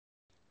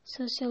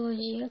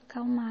Sociologia,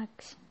 Karl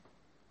Marx.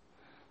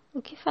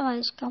 O que falar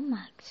de Karl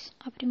Marx?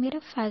 A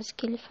primeira fase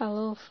que ele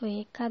falou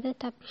foi: cada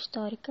etapa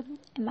histórica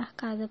é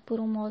marcada por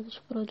um modo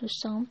de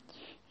produção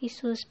e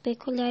suas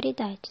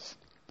peculiaridades.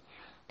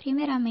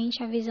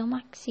 Primeiramente, a visão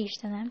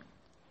marxista,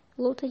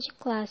 luta de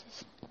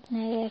classes,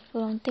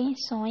 foram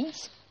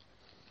tensões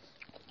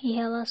e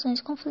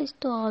relações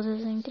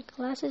conflituosas entre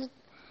classes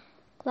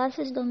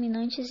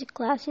dominantes e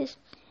classes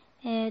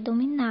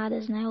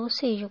dominadas, ou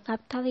seja, o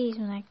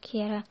capitalismo, que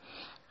era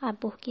a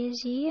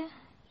burguesia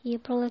e o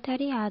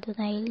proletariado,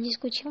 Ele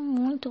discutia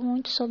muito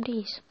sobre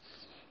isso.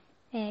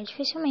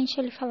 Dificilmente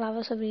ele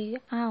falava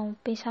sobre um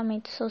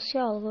pensamento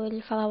sociólogo,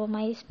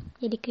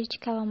 ele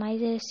criticava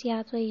mais esse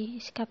ato aí,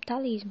 esse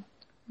capitalismo,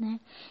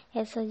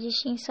 essa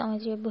distinção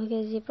entre a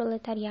burguesia e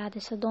proletariado,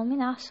 essa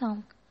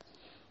dominação.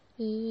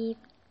 E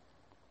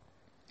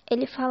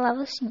ele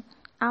falava assim: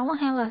 há uma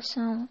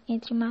relação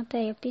entre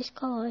matéria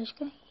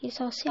psicológica e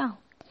social,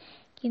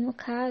 que no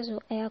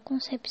caso é a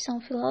concepção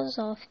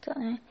filosófica,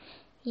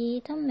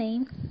 e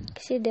também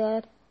que se deu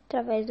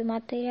através do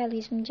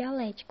materialismo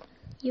dialético.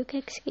 E o que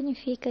é que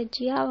significa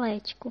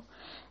dialético?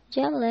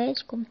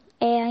 Dialético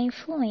é a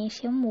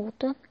influência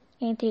mútua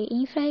entre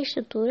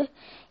infraestrutura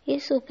e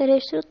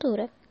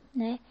superestrutura,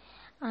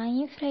 A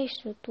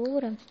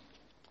infraestrutura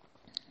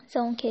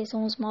são o que?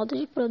 São os modos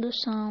de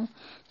produção,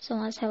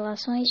 são as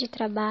relações de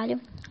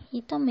trabalho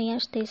e também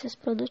as terças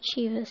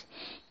produtivas,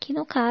 que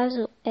no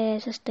caso,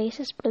 essas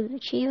terças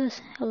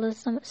produtivas,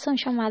 elas são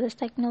chamadas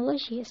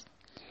tecnologias.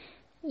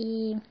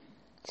 E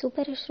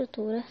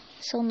superestrutura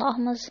são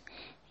normas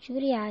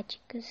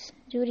jurídicas,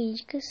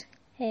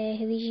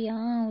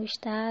 religião,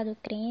 Estado,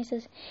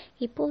 crenças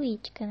e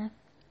política,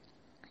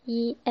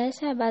 E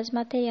essa é a base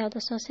material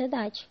da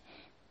sociedade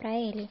para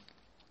ele.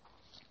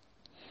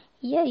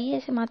 E aí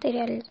esse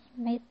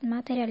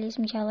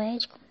materialismo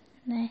dialético,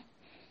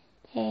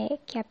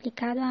 que é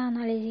aplicado à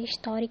análise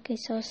histórica e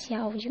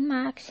social de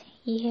Marx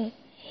e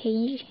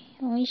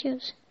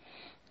Engels,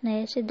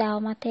 se dá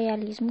ao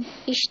materialismo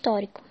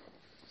histórico.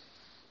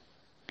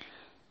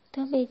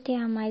 Também tem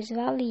a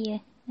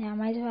mais-valia, a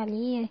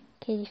mais-valia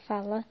que ele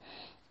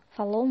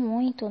falou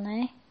muito,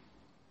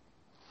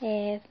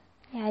 é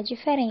a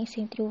diferença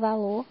entre o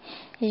valor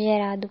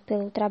gerado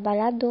pelo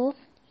trabalhador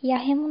e a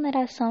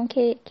remuneração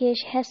que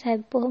este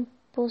recebe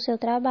por seu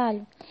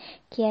trabalho,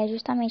 que é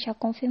justamente a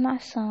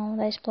confirmação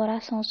da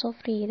exploração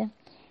sofrida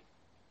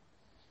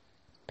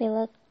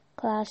pela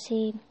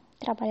classe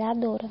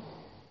trabalhadora.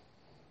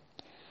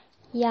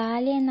 E a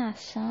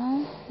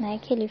alienação,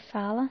 que ele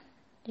fala,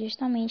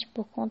 justamente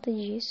por conta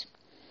disso,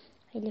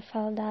 ele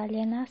fala da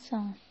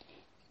alienação.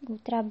 O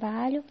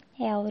trabalho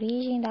é a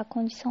origem da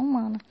condição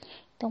humana.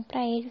 Então,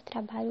 para ele, o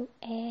trabalho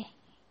é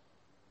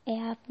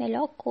a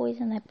melhor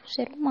coisa, para o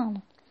ser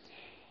humano.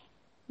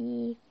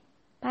 E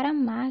para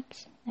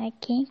Marx,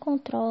 quem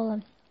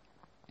controla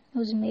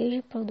os meios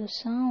de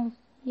produção,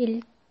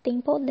 ele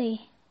tem poder,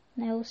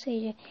 ou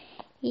seja,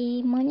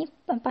 e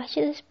a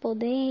partir desse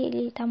poder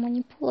ele está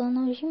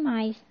manipulando os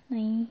demais,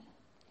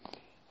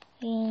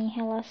 em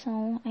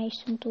relação à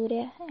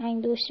estrutura, à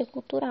indústria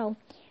cultural.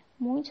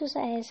 Muitos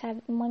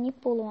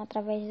manipulam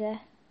através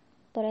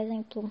por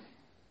exemplo,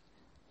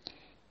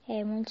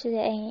 muitos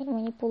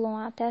manipulam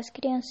até as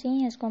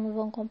criancinhas quando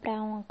vão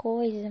comprar uma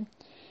coisa,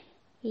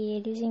 e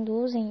eles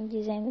induzem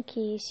dizendo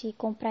que se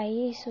comprar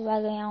isso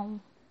vai ganhar um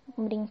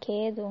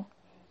brinquedo,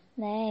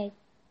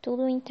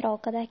 tudo em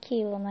troca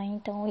daquilo,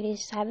 Então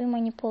eles sabem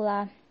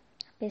manipular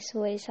a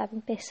pessoa, eles sabem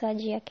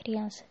persuadir a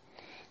criança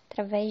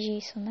através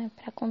disso,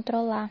 para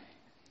controlar.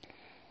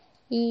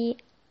 E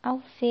ao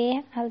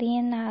ver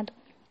alienado,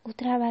 o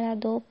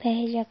trabalhador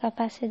perde a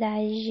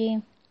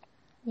capacidade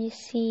de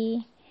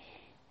se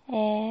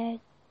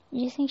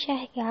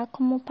enxergar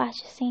como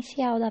parte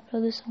essencial da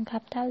produção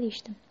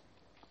capitalista.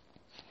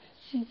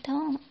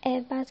 Então, é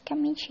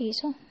basicamente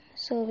isso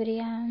sobre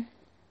a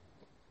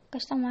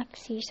questão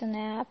marxista,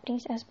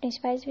 As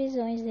principais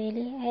visões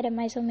dele era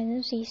mais ou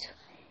menos isso.